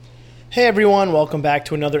Hey everyone, welcome back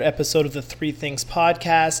to another episode of the Three Things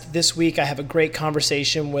Podcast. This week I have a great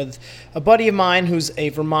conversation with a buddy of mine who's a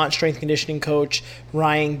Vermont strength conditioning coach,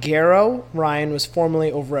 Ryan Garrow. Ryan was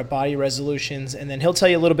formerly over at Body Resolutions, and then he'll tell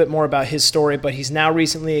you a little bit more about his story, but he's now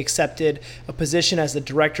recently accepted a position as the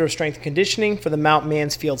Director of Strength Conditioning for the Mount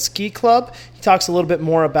Mansfield Ski Club. He talks a little bit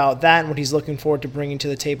more about that and what he's looking forward to bringing to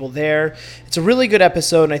the table there. It's a really good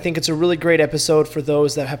episode, and I think it's a really great episode for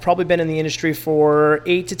those that have probably been in the industry for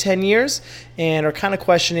 8 to 10 years and are kind of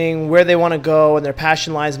questioning where they want to go and their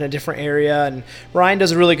passion lies in a different area. And Ryan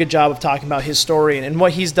does a really good job of talking about his story and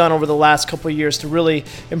what he's done over the last couple of years to really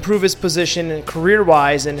improve his position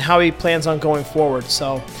career-wise and how he plans on going forward.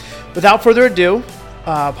 So without further ado,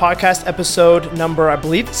 podcast episode number, I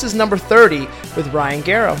believe this is number 30 with Ryan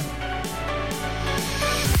Garrow.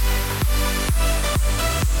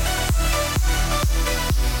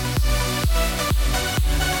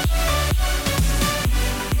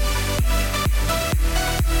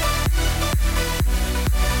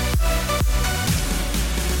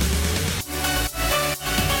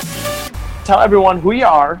 Tell everyone who you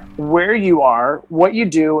are, where you are, what you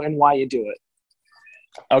do, and why you do it.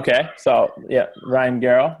 Okay, so yeah, Ryan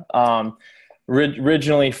Garrow,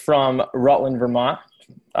 originally from Rutland, Vermont,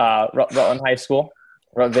 Rutland High School.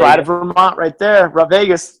 Pride of Vermont, right there,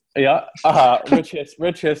 Vegas. Yeah, rich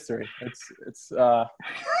history. It's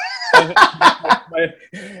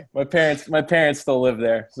my parents still live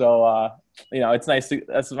there, so it's nice to.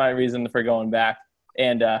 That's my reason for going back,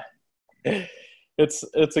 and it's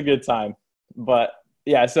a good time. But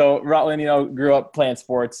yeah, so Rutland, grew up playing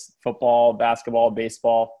sports, football, basketball,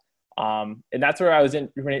 baseball. And that's where I was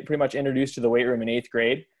pretty much introduced to the weight room in 8th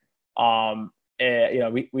grade. And,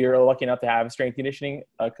 we were lucky enough to have strength conditioning.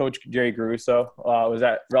 Coach Jerry Garuso was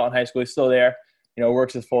at Rutland High School. He's still there,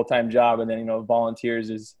 works his full-time job. And then,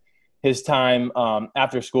 volunteers his time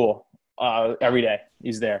after school every day.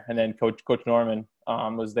 He's there. And then Coach Norman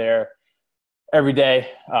was there every day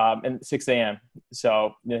at 6 a.m.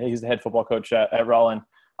 So he's the head football coach at Rutland.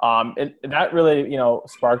 And that really,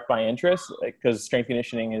 sparked my interest because strength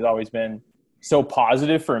conditioning has always been so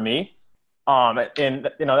positive for me. And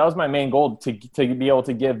that was my main goal to be able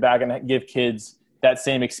to give back and give kids that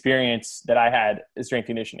same experience that I had in strength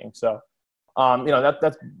conditioning. So,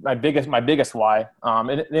 that's my biggest why. From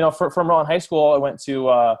Rutland High School, I went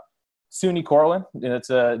to SUNY Cortland, and it's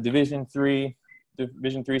a Division III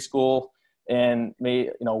school. And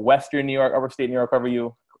Western New York, upstate New York,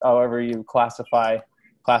 however you classify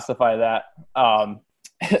that,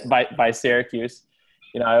 by Syracuse.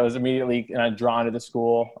 I was immediately drawn to the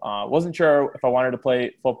school. Wasn't sure if I wanted to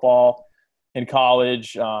play football in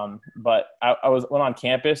college, but I went on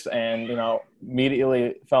campus and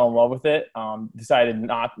immediately fell in love with it. Decided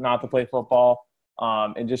not to play football,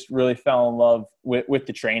 and just really fell in love with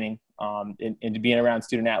the training, and being around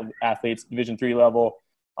student athletes, Division III level.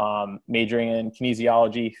 Majoring in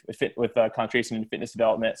kinesiology with concentration in fitness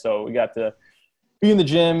development. So we got to be in the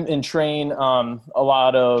gym and train a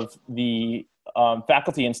lot of the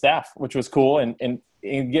faculty and staff, which was cool, and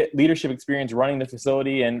get leadership experience running the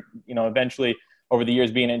facility, and eventually over the years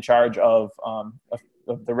being in charge of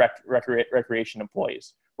the recreation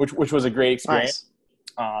employees, which was a great experience.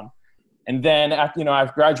 Nice. And then after,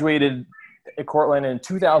 I've graduated at Cortland in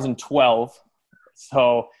 2012,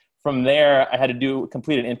 so. From there, I had to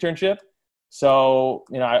complete an internship. So,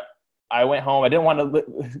 I went home. I didn't want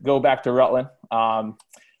to go back to Rutland, but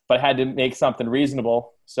I had to make something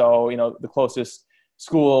reasonable. So, the closest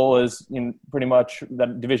school was pretty much the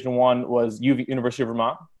Division I was University of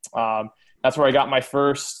Vermont. That's where I got my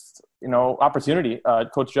first, opportunity.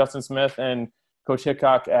 Coach Justin Smith and Coach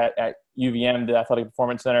Hickok at UVM, the Athletic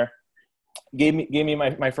Performance Center, gave me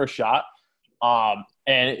my first shot,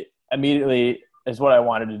 and immediately is what I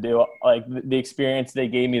wanted to do. Like the experience they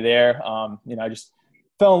gave me there. I just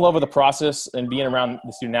fell in love with the process and being around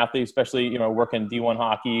the student athletes, especially, working D1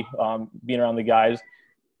 hockey, being around the guys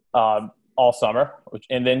all summer.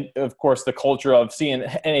 And then, of course, the culture of seeing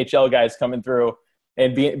NHL guys coming through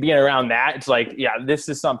and being around that. It's like, yeah, this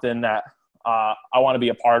is something that I want to be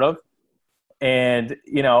a part of. And,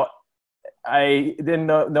 I didn't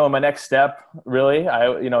know my next step, really. I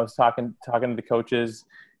was talking to the coaches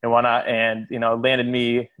and whatnot, and landed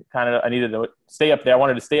me I needed to stay up there. I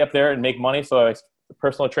wanted to stay up there and make money, so I was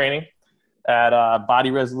personal training at Body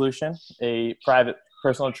Resolution, a private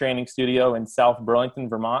personal training studio in South Burlington,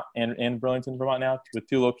 Vermont, and in Burlington, Vermont now, with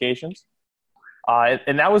 2 locations.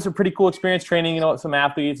 And that was a pretty cool experience, training some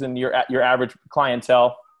athletes and your average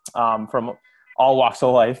clientele from all walks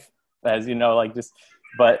of life, as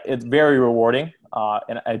but it's very rewarding.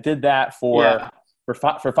 And I did that for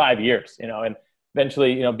 5 years, and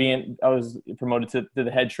eventually, I was promoted to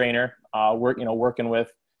the head trainer, working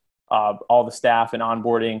with all the staff and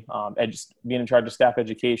onboarding, just being in charge of staff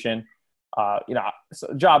education. So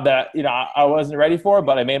a job that I wasn't ready for,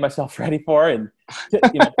 but I made myself ready for, and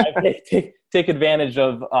I take advantage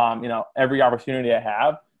of every opportunity I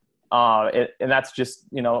have. And that's just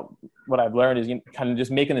what I've learned is kind of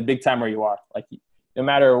just making the big time where you are. Like, no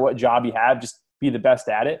matter what job you have, just be the best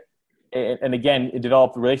at it. And again, it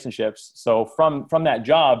developed relationships. So from that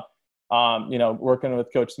job, working with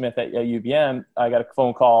Coach Smith at UVM, I got a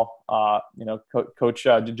phone call. Coach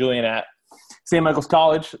Julian at St. Michael's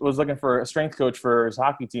College was looking for a strength coach for his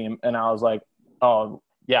hockey team, and I was like, "Oh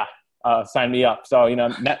yeah, sign me up." So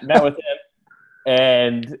met with him,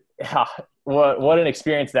 and what an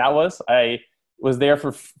experience that was. I was there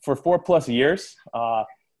for 4+ years.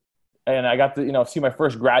 And I got to, see my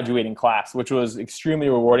first graduating class, which was extremely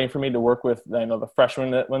rewarding for me to work with, the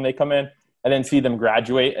freshmen when they come in, and then see them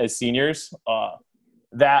graduate as seniors.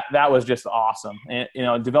 That was just awesome. And,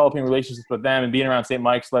 developing relationships with them and being around St.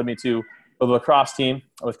 Mike's led me to the lacrosse team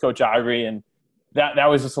with Coach Ivory. And that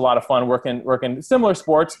was just a lot of fun working similar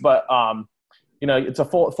sports, but, it's a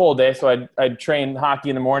full day. So I'd train hockey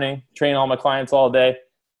in the morning, train all my clients all day,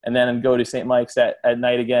 and then go to St. Mike's at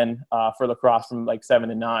night again for lacrosse from like 7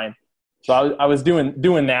 to 9. So I was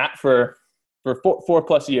doing that for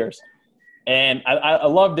 4+ years, and I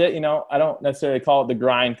loved it. I don't necessarily call it the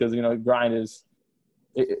grind because grind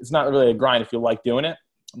it's not really a grind if you like doing it,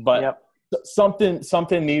 but something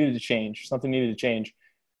needed to change. Something needed to change,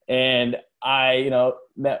 and I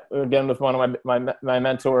met again with one of my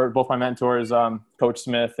mentor, both my mentors, Coach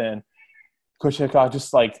Smith and Coach Hickok.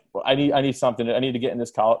 Just like I need something. I need to get in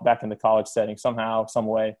this back in the college setting somehow, some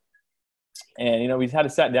way. And, we had to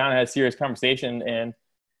sit down and had a serious conversation, and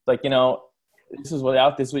like, this is what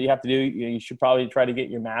you have to do. You should probably try to get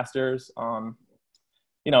your master's.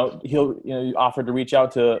 He offered to reach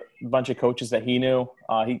out to a bunch of coaches that he knew.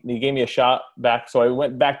 He gave me a shot back. So I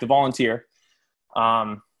went back to volunteer,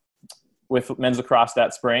 with men's lacrosse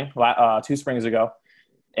that spring, 2 springs ago.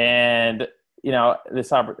 And,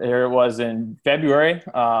 here it was in February.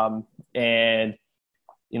 And,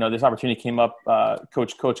 this opportunity came up.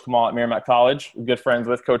 Coach Kamal at Merrimack College, good friends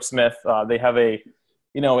with Coach Smith. They have a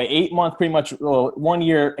 8-month, pretty much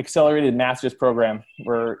 1-year accelerated master's program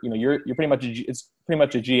where you're pretty much it's pretty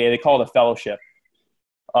much a GA. They call it a fellowship.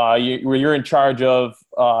 Where you're in charge of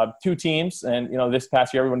 2 teams, and this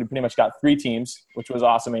past year everyone pretty much got 3 teams, which was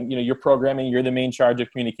awesome. And you're programming. You're the main charge of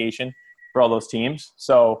communication for all those teams.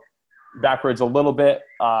 So backwards a little bit,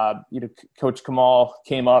 Coach Kamal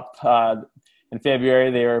came up. In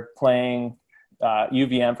February, they were playing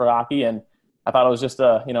UVM for hockey, and I thought it was just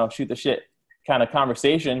a shoot the shit kind of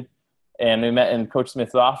conversation. And we met in Coach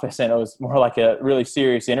Smith's office, and it was more like a really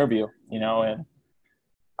serious interview, And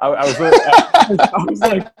I was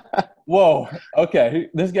like, whoa, okay,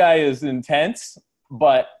 this guy is intense,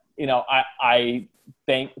 but I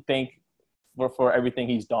thank for everything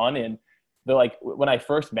he's done. And when I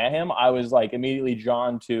first met him, I was like immediately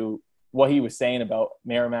drawn to what he was saying about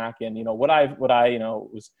Merrimack, and what I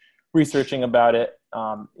was researching about it.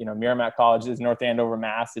 Merrimack College is North Andover,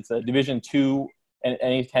 Mass. It's a Division II and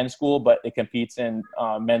A10 school, but it competes in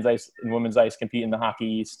men's ice and women's ice. Compete in the Hockey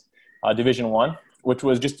East Division I, which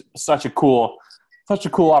was just such a cool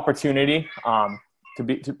opportunity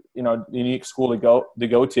to unique school to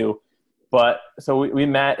go to. But so we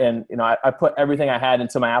met, and I put everything I had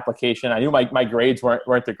into my application. I knew my grades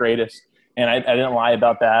weren't the greatest. And I didn't lie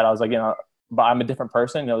about that. I was like, but I'm a different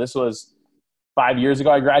person. This was 5 years ago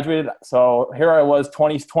I graduated. So here I was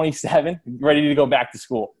 27, ready to go back to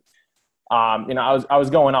school. I was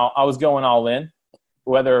going all in,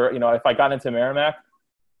 whether, if I got into Merrimack,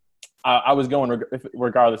 I was going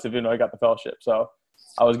regardless of, I got the fellowship. So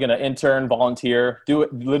I was going to intern, volunteer,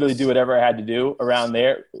 literally do whatever I had to do around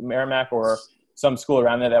there, Merrimack or some school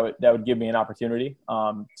around there that would give me an opportunity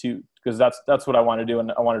because that's what I wanted to do,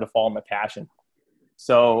 and I wanted to follow my passion.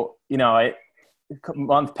 So a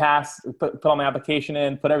month passed, put all my application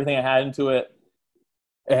in, put everything I had into it,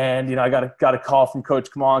 and I got a call from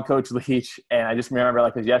Coach Kamal and Coach Leach, and I just remember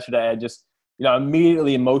like it was yesterday. I just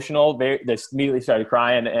immediately emotional, just immediately started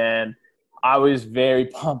crying, and I was very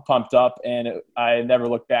pumped up, and I never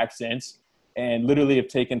looked back since, and literally have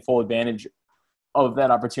taken full advantage of that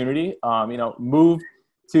opportunity. Moved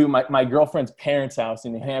to my girlfriend's parents' house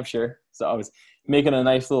in New Hampshire. So I was making a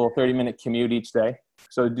nice little 30-minute commute each day.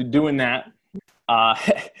 So doing that,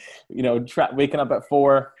 waking up at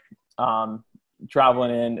 4,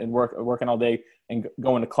 traveling in and working all day and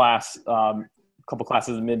going to class, a couple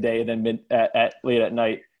classes at midday, and then at late at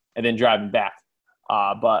night, and then driving back.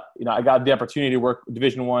 But, I got the opportunity to work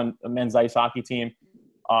Division I men's ice hockey team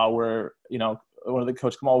where, one of the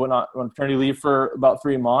coach Kamal went on maternity leave for about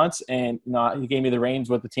 3 months, and he gave me the reins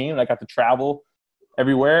with the team, and I got to travel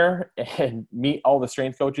everywhere and meet all the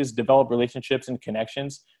strength coaches, develop relationships and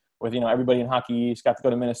connections with everybody in Hockey East. Got to go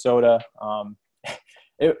to Minnesota.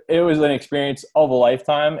 It was an experience of a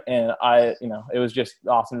lifetime, and it was just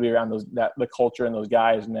awesome to be around the culture and those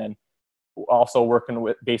guys, and then also working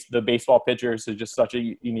with the baseball pitchers is just such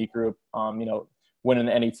a unique group. Winning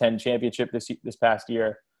the NE10 championship this past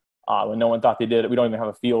year. When no one thought they did it. We don't even have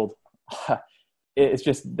a field. It's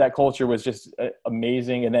just that culture was just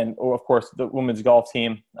amazing. And then, of course, the women's golf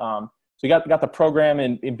team. So we got the program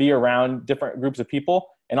and be around different groups of people,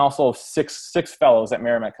 and also six fellows at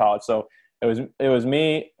Merrimack College. So it was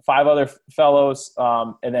me, 5 other fellows,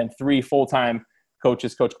 and then 3 full-time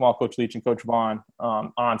coaches, Coach Kamal, Coach Leach, and Coach Vaughn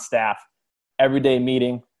on staff. Everyday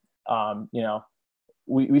meeting.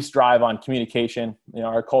 We strive on communication,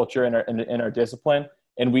 our culture and our discipline.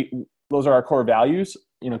 And those are our core values,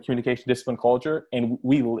 communication, discipline, culture. And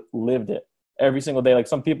we lived it every single day. Like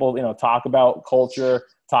some people, talk about culture,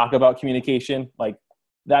 talk about communication. Like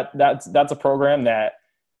that's a program that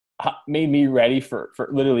made me ready for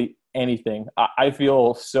literally anything. I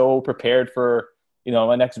feel so prepared for,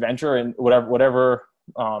 my next venture and whatever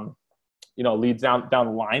leads down the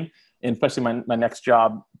line, and especially my next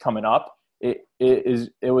job coming up. It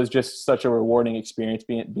was just such a rewarding experience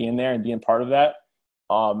being there and being part of that.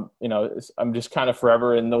 I'm just kind of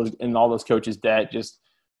forever in all those coaches' debt.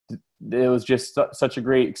 It was just such a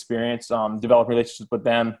great experience. Develop relationships with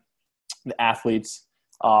them, the athletes,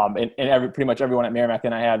 and pretty much everyone at Merrimack.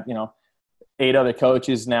 And I have 8 other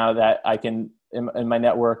coaches now that I can in my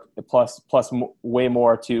network, plus way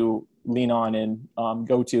more to lean on and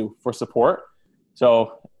go to for support.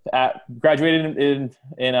 So graduated in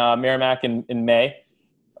Merrimack in May,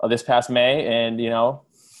 this past May, and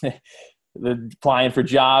applying for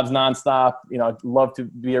jobs nonstop. I'd love to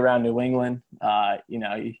be around New England.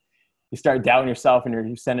 You start doubting yourself, and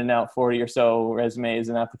you're sending out 40 or so resumes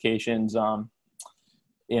and applications.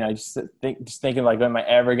 Just thinking like, am I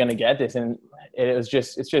ever going to get this? And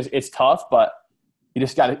it's tough, but you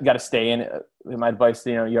just got to stay in it. My advice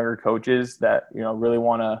to younger coaches that really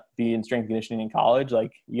want to be in strength conditioning in college,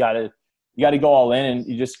 like you got to go all in, and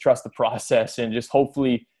you just trust the process, and just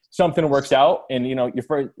hopefully something works out. And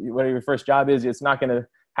whatever your first job is, it's not going to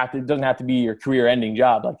doesn't have to be your career ending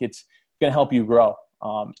job. Like it's going to help you grow.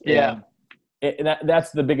 And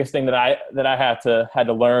that's the biggest thing that I had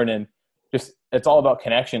to learn. And just, it's all about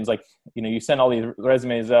connections. Like, you send all these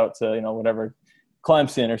resumes out to, whatever,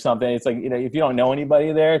 Clemson or something. It's like, if you don't know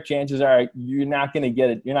anybody there, chances are you're not going to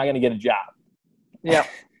get it. You're not going to get a job. Yeah.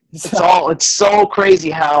 It's so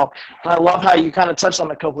crazy how, I love how you kind of touched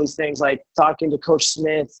on a couple of these things, like talking to Coach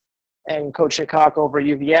Smith and Coach Hickok over at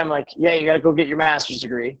UVM, like, yeah, you got to go get your master's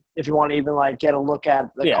degree if you want to even like get a look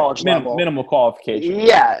at the college level. Minimal qualification.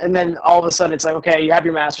 Yeah. And then all of a sudden it's like, okay, you have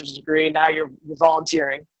your master's degree. Now you're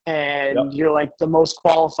volunteering, and you're like the most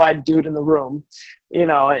qualified dude in the room,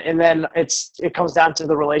 and then it comes down to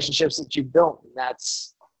the relationships that you built. And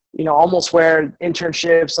that's, almost where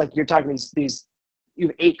internships, like you're talking these, you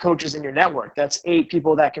have 8 coaches in your network. That's 8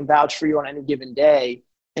 people that can vouch for you on any given day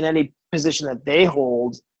in any position that they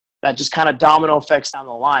hold. That just kind of domino effects down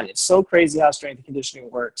the line. It's so crazy how strength and conditioning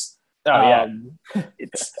works. Oh yeah.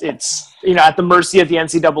 It's at the mercy of the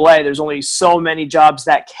NCAA. There's only so many jobs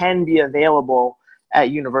that can be available at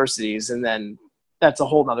universities, and then that's a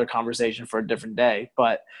whole nother conversation for a different day.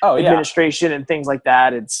 But administration and things like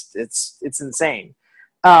that, it's insane.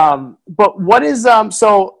 But what is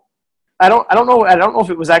so? I don't know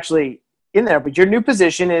if it was actually in there, but your new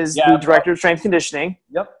position is the director of strength conditioning.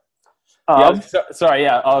 Yep.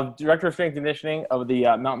 Director of strength conditioning of the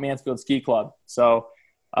Mount Mansfield Ski Club. So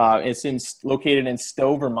it's located in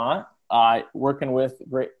Stowe, Vermont. Working with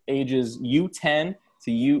ages U10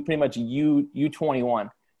 to pretty much U21.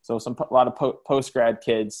 So a lot of post grad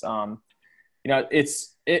kids.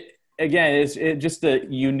 It's just a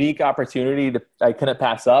unique opportunity that I couldn't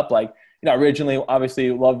pass up. Like, originally,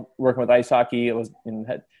 obviously, loved working with ice hockey. I was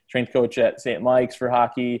had strength coach at St. Mike's for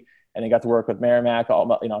hockey, and I got to work with Merrimack. That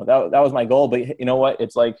was my goal. But you know what?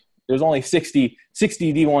 It's like there's only 60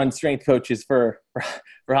 D1 strength coaches for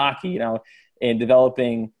hockey. And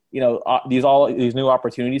developing. These new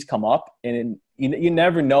opportunities come up, and you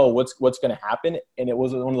never know what's going to happen. And it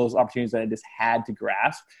was one of those opportunities that I just had to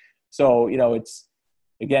grasp. So it's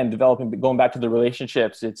again going back to the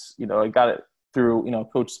relationships. It's I got it through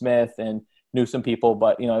Coach Smith and knew some people,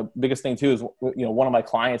 but biggest thing too is one of my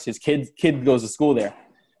clients, his kid goes to school there.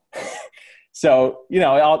 So,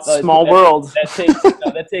 Small world.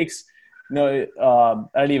 That takes, I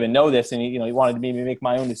didn't even know this. And, he wanted me to make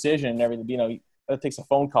my own decision and everything, it takes a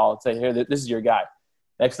phone call and say, here, this is your guy.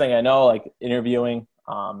 Next thing I know, like interviewing,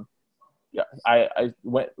 I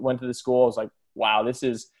went to the school. I was like, wow, this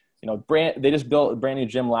is, they just built a brand new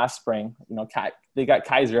gym last spring. They got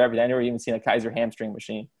Kaiser everything. I never even seen a Kaiser hamstring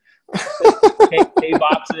machine. K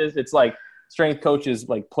boxes. It's like strength coaches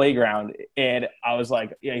like playground. And I was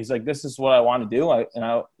like, yeah, he's like, this is what I want to do. I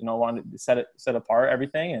wanted to set apart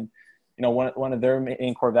everything. And, one of their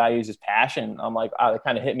main core values is passion. I'm like, it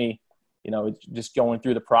kind of hit me, just going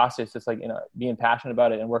through the process. It's like, being passionate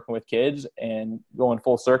about it and working with kids and going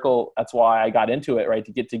full circle. That's why I got into it, right?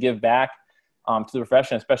 To give back to the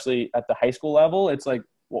profession, especially at the high school level. It's like,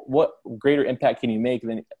 what greater impact can you make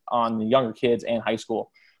than on the younger kids and high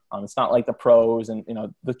school? It's not like the pros and,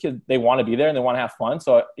 the kids, they want to be there and they want to have fun.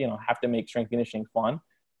 So, have to make strength conditioning fun.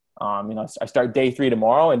 I start day 3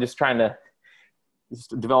 tomorrow and just trying to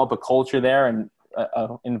develop a culture there and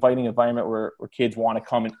an inviting environment where kids want to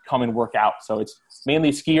come and work out. So it's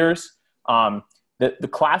mainly skiers. The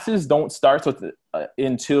classes don't start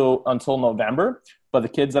until November, but the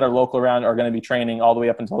kids that are local around are going to be training all the way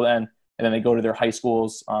up until then. And then they go to their high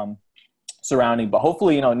schools surrounding. But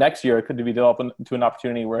hopefully, next year it could be developed into an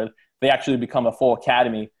opportunity where they actually become a full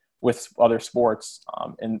academy with other sports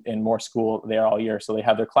and more school there all year. So they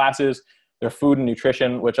have their classes, their food and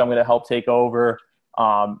nutrition, which I'm going to help take over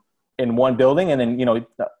in one building. And then,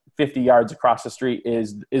 50 yards across the street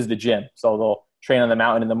is the gym. So they'll train on the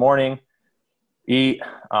mountain in the morning, eat,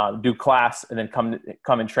 do class, and then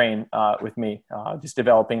come and train with me. Just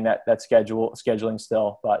developing that scheduling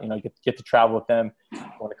still, but get to travel with them,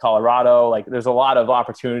 going to Colorado. Like there's a lot of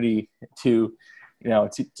opportunity to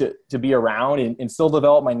be around and still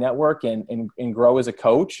develop my network and grow as a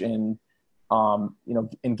coach and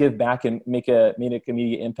and give back and make an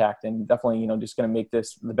immediate impact. And definitely just going to make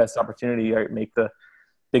this the best opportunity, or make the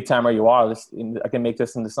big time where you are. I can make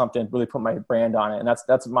this into something, really put my brand on it. And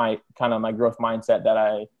that's my kind of my growth mindset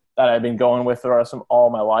that I've been going with the rest of all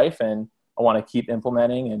my life. And I want to keep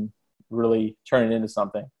implementing and really turn it into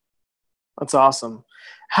something. That's awesome.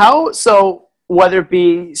 So whether it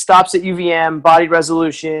be stops at UVM, Body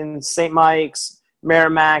Resolution, St. Mike's,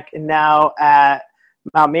 Merrimack, and now at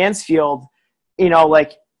Mount Mansfield,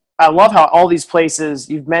 I love how all these places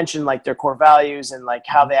you've mentioned, like their core values and like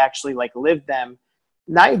how they actually like live them.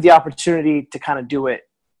 Now you have the opportunity to kind of do it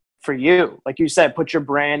for you. Like you said, put your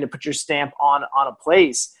brand and put your stamp on a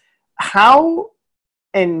place. How,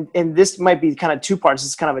 and this might be kind of two parts.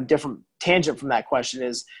 It's kind of a different tangent from that question,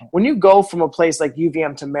 is when you go from a place like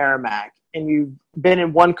UVM to Merrimack and you've been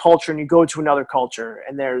in one culture and you go to another culture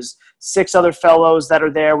and there's 6 other fellows that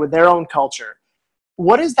are there with their own culture.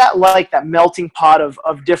 What is that like, that melting pot of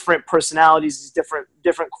different personalities,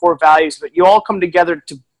 different core values, but you all come together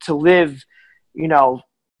to live,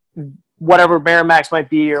 whatever Merrimack's might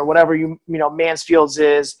be or whatever Mansfield's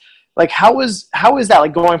is. Like how is that,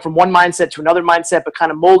 like going from one mindset to another mindset, but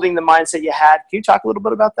kind of molding the mindset you had? Can you talk a little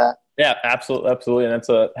bit about that? Yeah, absolutely. And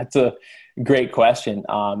that's a great question.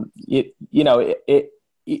 You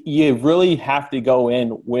really have to go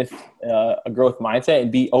in with a growth mindset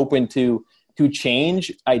and be open to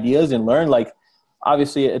change ideas and learn. Like,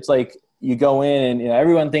 obviously it's like you go in and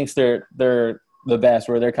everyone thinks they're the best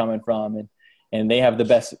where they're coming from, and they have the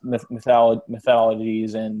best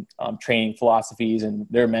methodologies and training philosophies and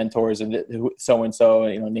their mentors and so-and-so,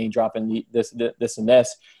 name dropping this and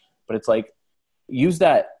this. But it's like, use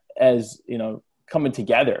that as, coming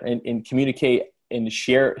together and communicate and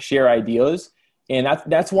share ideas. And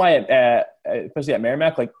that's why especially at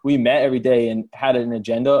Merrimack, like we met every day and had an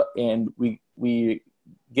agenda, and we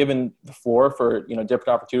given the floor for, different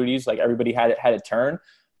opportunities. Like everybody had a turn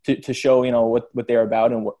to show, what they're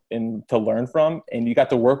about and to learn from. And you got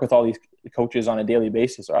to work with all these coaches on a daily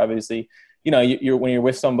basis. Or obviously, you're when you're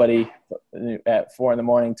with somebody at 4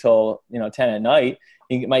 a.m. till 10 at night,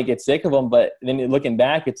 you might get sick of them. But then looking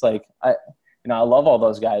back, it's like, I love all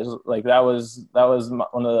those guys. Like that was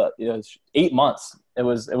one of the 8 months. It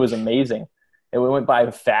was amazing. It went by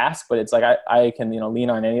fast, but it's like I can lean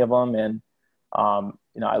on any of them, and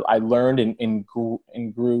I learned and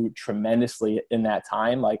grew tremendously in that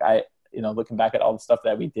time. Like looking back at all the stuff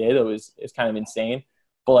that we did, it's kind of insane.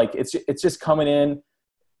 But like it's just coming in,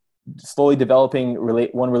 slowly developing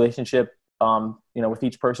one relationship, with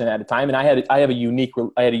each person at a time. And I had a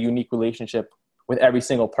unique relationship with every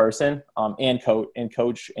single person, and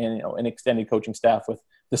coach and an extended coaching staff with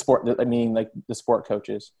the sport. Like the sport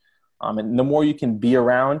coaches. And the more you can be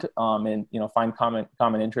around, and find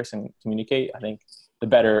common interests and communicate, I think the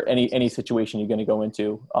better any situation you're going to go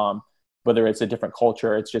into. whether it's a different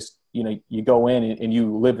culture, it's just, you go in and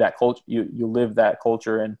you live that culture, you live that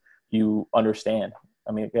culture and you understand.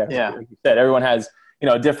 I mean, like you said, everyone has,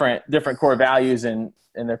 different core values and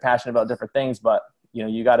they're passionate about different things, but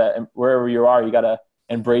you gotta, wherever you are, you gotta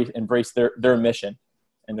embrace their mission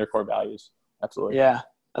and their core values. Absolutely. Yeah.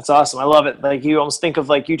 That's awesome. I love it. Like you almost think of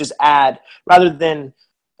like you just add rather than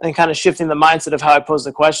and kind of shifting the mindset of how I pose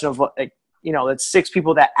the question of like, it's 6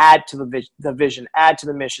 people that add to the vision, add to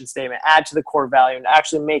the mission statement, add to the core value, and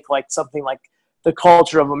actually make like something like the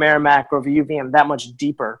culture of a Merrimack or of a UVM that much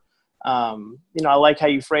deeper. I like how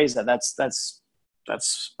you phrase that. That's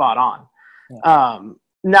spot on. Yeah.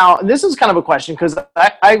 Now this is kind of a question because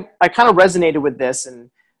I kind of resonated with this, and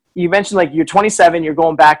you mentioned like you're 27, you're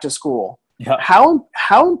going back to school. Yeah. How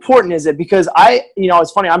important is it? Because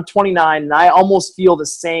it's funny, I'm 29 and I almost feel the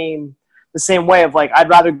same way of like, I'd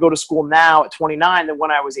rather go to school now at 29 than when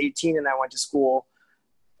I was 18 and I went to school,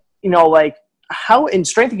 like how in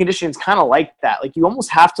strength and conditioning is kind of like that. Like you almost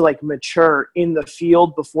have to like mature in the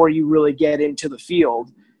field before you really get into the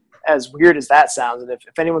field, as weird as that sounds. And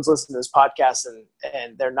if anyone's listening to this podcast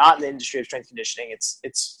and they're not in the industry of strength conditioning,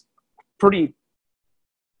 it's pretty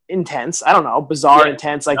intense. I don't know, bizarre,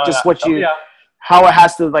 intense, like how it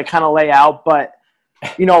has to like kind of lay out. But,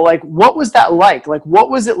 like what was that like? Like, what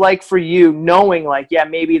was it like for you knowing like,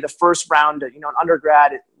 maybe the first round, in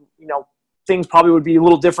undergrad, things probably would be a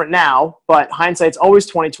little different now, but hindsight's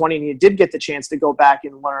always 20/20 and you did get the chance to go back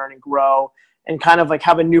and learn and grow and kind of like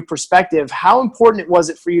have a new perspective. How important was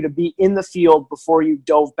it for you to be in the field before you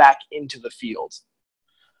dove back into the field?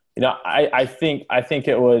 I think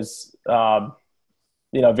it was,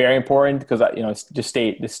 very important because, just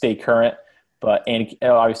stay current, and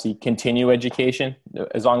obviously continue education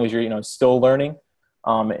as long as you're, still learning,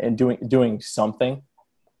 and doing something.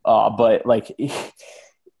 But like,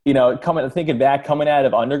 coming out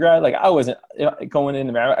of undergrad, like I wasn't going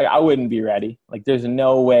in, I wouldn't be ready. Like there's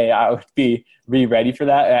no way I would be ready for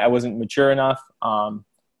that. I wasn't mature enough.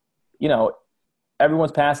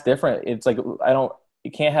 Everyone's past different. It's like,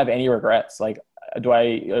 you can't have any regrets. Like, do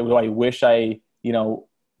I wish I,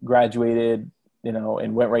 graduated,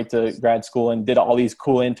 and went right to grad school and did all these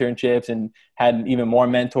cool internships and had even more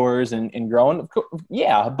mentors and grown?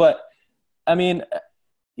 Yeah. But I mean,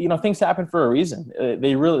 things happen for a reason.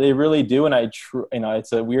 They really do. And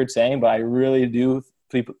it's a weird saying, but I really do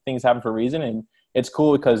think things happen for a reason. And it's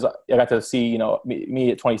cool because I got to see, me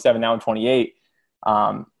at 27, now I'm 28.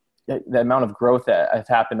 The amount of growth that has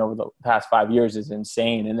happened over the past 5 years is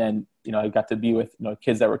insane. And then, I got to be with,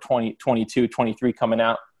 kids that were 20, 22, 23 coming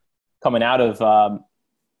out of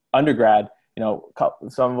undergrad.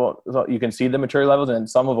 Some of them, you can see the maturity levels, and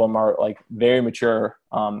some of them are like very mature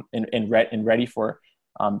and ready for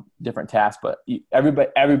different tasks. But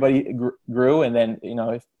everybody grew. And then,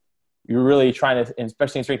 if you're really trying to,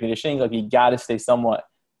 especially in strength conditioning, like you got to stay somewhat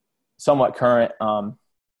current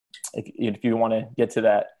if you want to get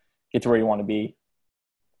to where you want to be.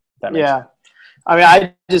 That makes sense. I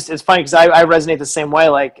mean, it's funny because I resonate the same way.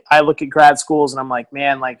 Like I look at grad schools and I'm like,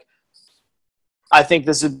 man, like I think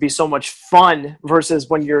this would be so much fun versus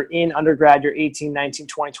when you're in undergrad, you're 18, 19,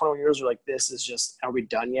 20, 21 years, you're like, this is just, are we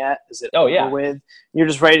done yet? Is it over with? You're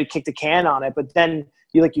just ready to kick the can on it. But then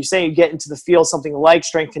you get into the field, something like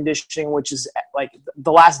strength conditioning, which is like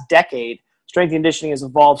the last decade, strength conditioning has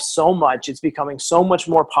evolved so much. It's becoming so much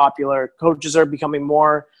more popular. Coaches are becoming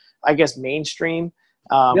more, I guess, mainstream.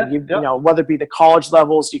 Whether it be the college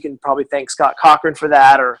levels, you can probably thank Scott Cochran for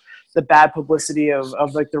that, or the bad publicity of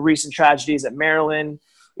like the recent tragedies at Maryland,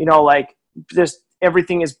 like just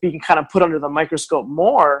everything is being kind of put under the microscope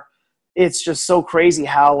more. It's just so crazy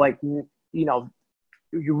how like,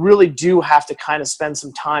 you really do have to kind of spend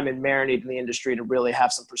some time and marinate in the industry to really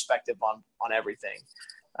have some perspective on everything.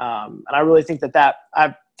 And I really think that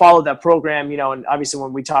I've followed that program, and obviously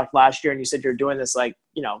when we talked last year and you said you're doing this, like,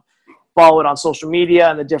 follow it on social media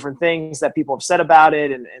and the different things that people have said about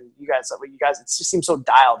it. And you guys, it just seems so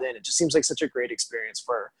dialed in. It just seems like such a great experience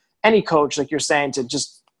for any coach, like you're saying, to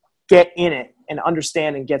just get in it and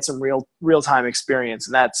understand and get some real-time experience.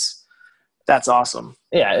 And that's awesome.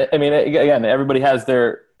 Yeah. I mean, again, everybody has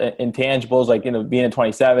their intangibles, like, being a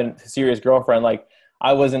 27, serious girlfriend. Like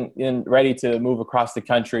I wasn't ready to move across the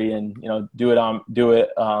country and, do it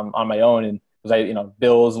on my own. And because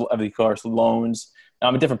bills, of course, loans.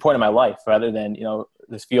 I'm at a different point in my life rather than,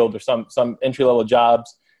 this field or some entry-level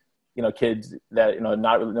jobs, kids that,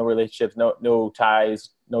 no relationships, no ties,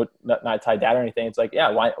 not tied down or anything. It's like,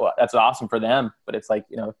 well, that's awesome for them. But it's like,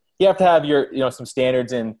 you have to have your, some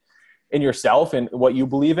standards and in yourself and what you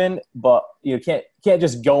believe in, but you can't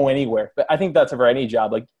just go anywhere. But I think that's for any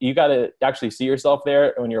job. Like you got to actually see yourself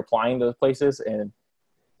there when you're applying to those places, and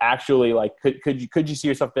actually like could you see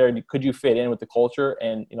yourself there, and could you fit in with the culture,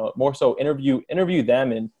 and more so interview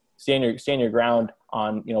them and stand your ground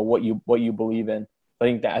on what you believe in.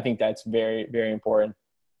 I think that's very, very important.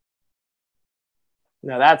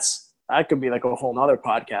 Now that could be like a whole nother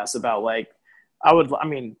podcast about like I'll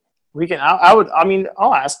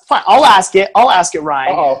ask. Fine, I'll ask it,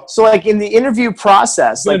 Ryan. Uh-oh. So like in the interview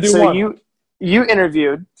process, like so you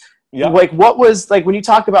interviewed. Yeah. Like what was like when you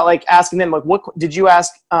talk about like asking them, like what did you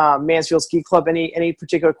ask Mansfield Ski Club any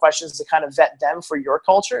particular questions to kind of vet them for your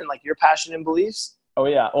culture and like your passion and beliefs? Oh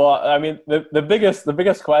yeah. Well, I mean the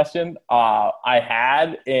biggest question I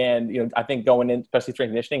had, and I think going in, especially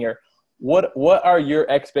strength conditioning, here, what are your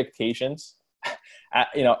expectations?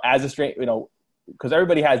 As a strength, because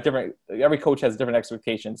everybody has every coach has different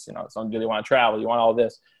expectations. Some do they want to travel, you want all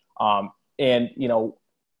this, and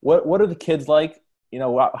what are the kids like?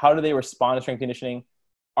 How do they respond to strength conditioning?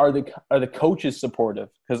 Are the coaches supportive?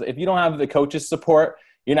 Because if you don't have the coaches' support,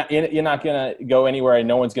 you're not gonna go anywhere, and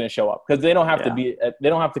no one's gonna show up, because they don't have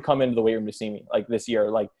to come into the weight room to see me like this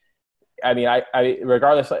year. Like, I mean, I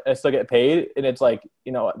regardless, I still get paid, and it's like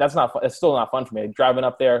that's not fun. It's still not fun for me driving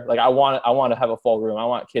up there. Like I want to have a full room. I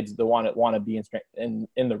want kids to want to be in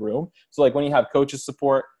the room. So like when you have coaches'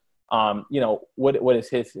 support, what is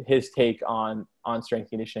his take on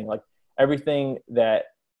strength conditioning? Like everything that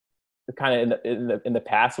kind of in the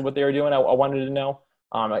past of what they were doing, I wanted to know.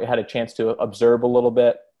 I had a chance to observe a little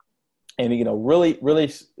bit, and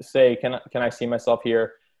really say, can I see myself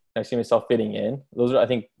here? Can I see myself fitting in? Those are, I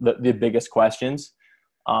think, the biggest questions.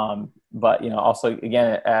 But also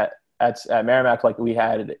again at Merrimack, like we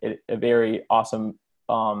had a very awesome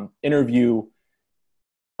interview,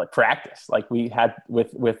 like practice, like we had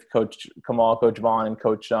with Coach Kamal, Coach Vaughn, and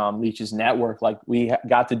Coach Leach's network. Like we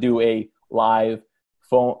got to do a live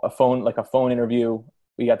phone interview.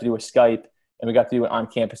 We got to do a Skype, and we got to do an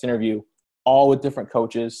on-campus interview, all with different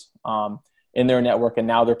coaches in their network, and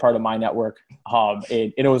now they're part of my network.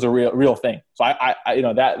 And it was a real thing. So I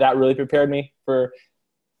that really prepared me for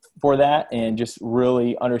that, and just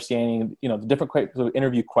really understanding the different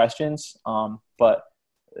interview questions. But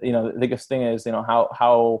the biggest thing is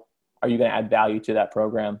how are you going to add value to that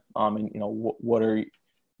program? And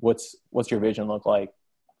what's your vision look like?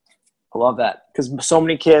 I love that, because so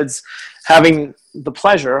many kids having the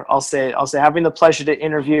pleasure, I'll say having the pleasure to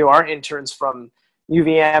interview our interns from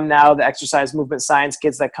UVM now, the exercise movement science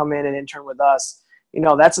kids that come in and intern with us.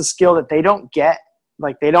 That's a skill that they don't get.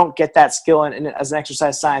 Like they don't get that skill as an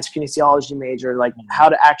exercise science kinesiology major, like how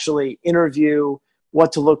to actually interview,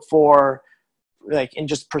 what to look for, like in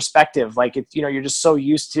just perspective. Like you're just so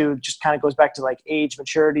used to, just kind of goes back to like age,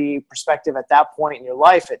 maturity, perspective at that point in your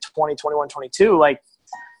life at 20, 21, 22, like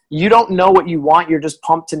you don't know what you want. You're just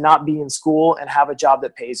pumped to not be in school and have a job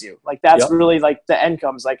that pays you. Like that's really like the end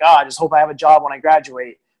comes like, I just hope I have a job when I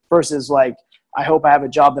graduate, versus like, I hope I have a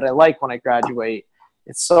job that I like when I graduate.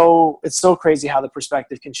 It's so crazy how the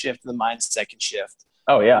perspective can shift and the mindset can shift.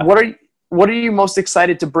 Oh yeah. What are you most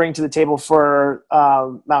excited to bring to the table for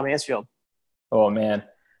Mount Mansfield? Oh man.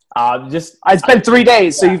 It's been 3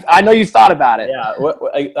 days. So I know you've thought about it. Yeah.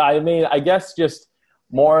 I mean, I guess just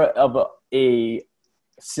more of a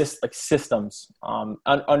systems,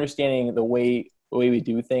 understanding the way we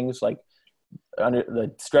do things, like under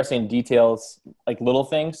the stressing details, like little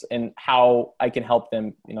things, and how I can help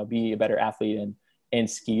them, be a better athlete and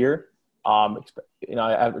skier.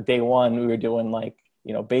 At day one, we were doing like,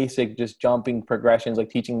 basic just jumping progressions,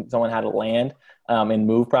 like teaching someone how to land and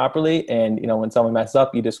move properly. And, when someone messes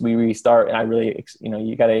up, we restart. And I really,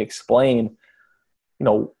 you got to explain,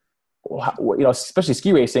 especially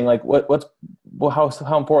ski racing, like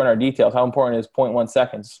how important are details? How important is 0.1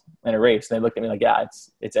 seconds in a race? And they look at me like, yeah,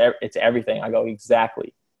 it's everything. I go,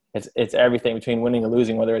 exactly. It's everything between winning and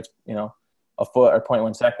losing, whether it's, a foot or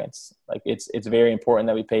 0.1 seconds. Like it's very important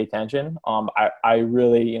that we pay attention. I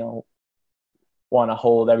really, want to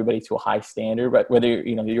hold everybody to a high standard, but whether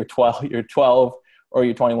you're 12 or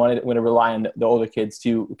you're 21, I'm going to rely on the older kids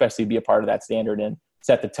to especially be a part of that standard and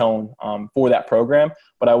set the tone for that program.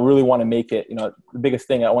 But I really want to make it, the biggest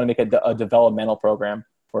thing, I want to make it a developmental program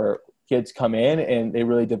where kids come in and they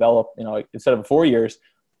really develop, instead of 4 years,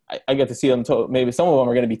 I get to see them until maybe some of them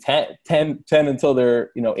are going to be 10 until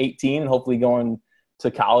they're, 18 and hopefully going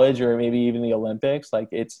to college or maybe even the Olympics. Like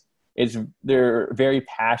they're very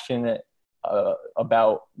passionate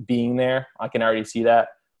about being there. I can already see that.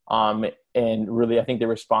 and really, I think they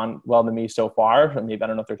respond well to me so far. Maybe I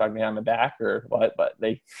don't know if they're talking behind my back or what, but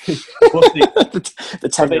they we'll see. The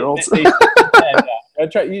 10-year-olds. I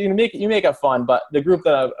try, you make it fun. But the group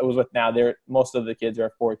that I was with now, most of the kids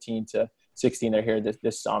are 14 to 16. They're here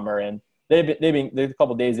this summer, and they've been a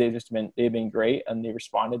couple of days. They've been great, and they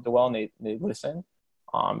responded well, and they listen.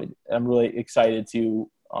 I'm really excited to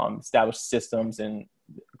establish systems and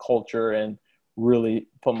culture and really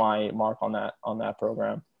put my mark on that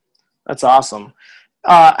program. That's awesome.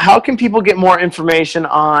 How can people get more information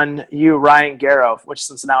on you, Ryan Garrow, which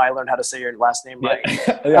since now I learned how to say your last name right.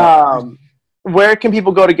 Yeah. Where can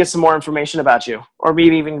people go to get some more information about you, or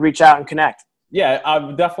maybe even reach out and connect? Yeah, I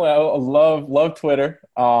love Twitter,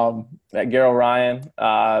 at Garrow Ryan.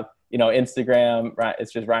 Instagram,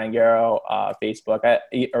 it's just Ryan Garrow. Facebook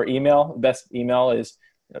or email. Best email is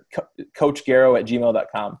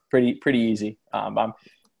coachgarrow@gmail.com. Pretty easy.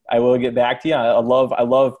 I will get back to you. I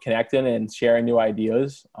love connecting and sharing new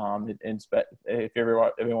ideas. And if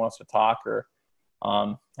everyone wants to talk or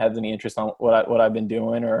has any interest on what I've been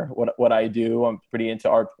doing or what I do, I'm pretty into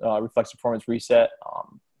our reflex performance reset.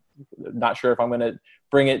 Not sure if I'm going to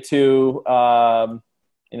bring it to the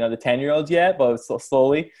 10-year-olds yet, but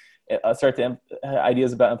slowly I start to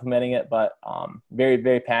ideas about implementing it. But very,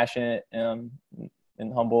 very passionate and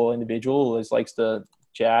humble individual who likes to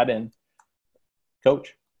chat and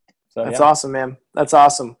coach. So, that's awesome, man. That's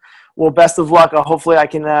awesome. Well, best of luck. Hopefully I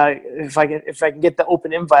can, if I can get the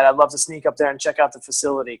open invite, I'd love to sneak up there and check out the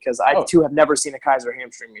facility, because I too have never seen a Kaiser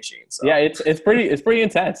hamstring machine. So. Yeah, it's pretty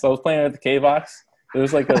intense. So I was playing at the K-Box.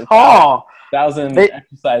 There's like 1,000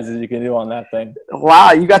 exercises you can do on that thing.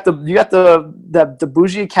 Wow, you got the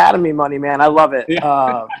bougie academy money, man. I love it.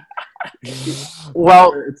 Yeah.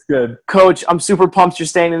 Well, it's good, Coach. I'm super pumped you're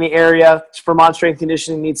staying in the area. Vermont Strength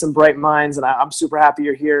Conditioning needs some bright minds, and I'm super happy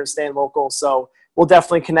you're here and staying local. So we'll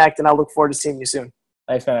definitely connect, and I look forward to seeing you soon.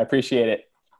 Thanks, man. I appreciate it.